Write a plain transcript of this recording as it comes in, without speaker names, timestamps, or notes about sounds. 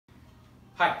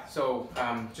Hi, so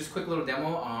just a quick little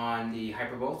demo on the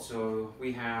Hypervolt. So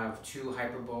we have two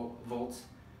Hypervolt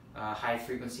high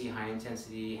frequency, high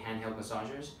intensity handheld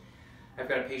massagers. I've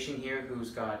got a patient here who's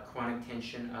got chronic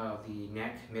tension of the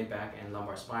neck, mid-back, and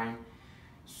lumbar spine.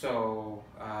 So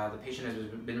the patient has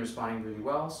been responding really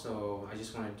well, so I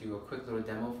just want to do a quick little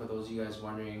demo for those of you guys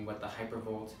wondering what the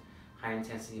Hypervolt high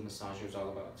intensity massager is all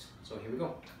about. So here we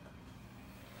go.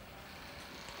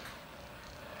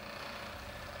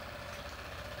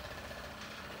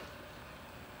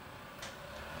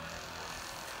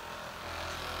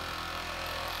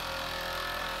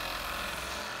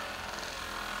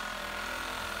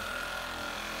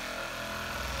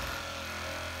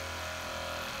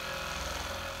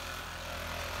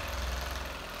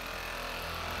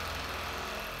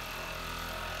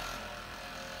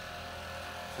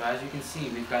 So as you can see,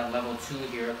 we've got level 2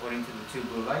 here according to the two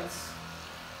blue lights.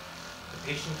 The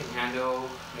patient can handle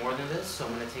more than this, so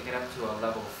I'm going to take it up to a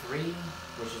level 3,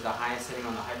 which is the highest setting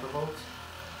on the Hypervolt.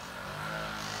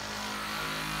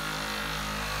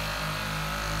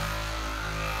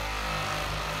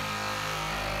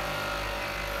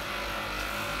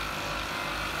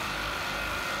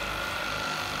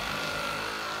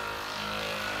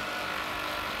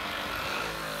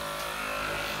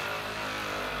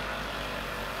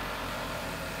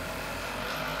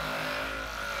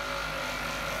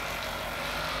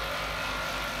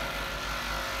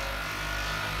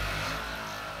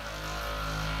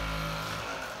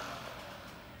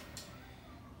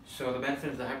 So the benefit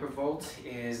of the Hypervolt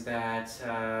is that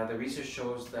the research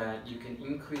shows that you can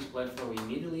increase blood flow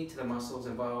immediately to the muscles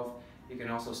involved. You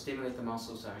can also stimulate the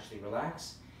muscles to actually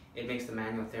relax. It makes the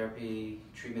manual therapy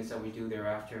treatments that we do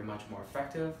thereafter much more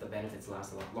effective. The benefits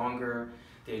last a lot longer.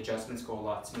 The adjustments go a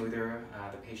lot smoother.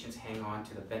 The patients hang on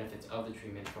to the benefits of the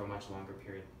treatment for a much longer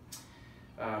period.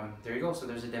 There you go. So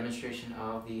there's a demonstration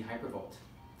of the Hypervolt.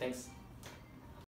 Thanks.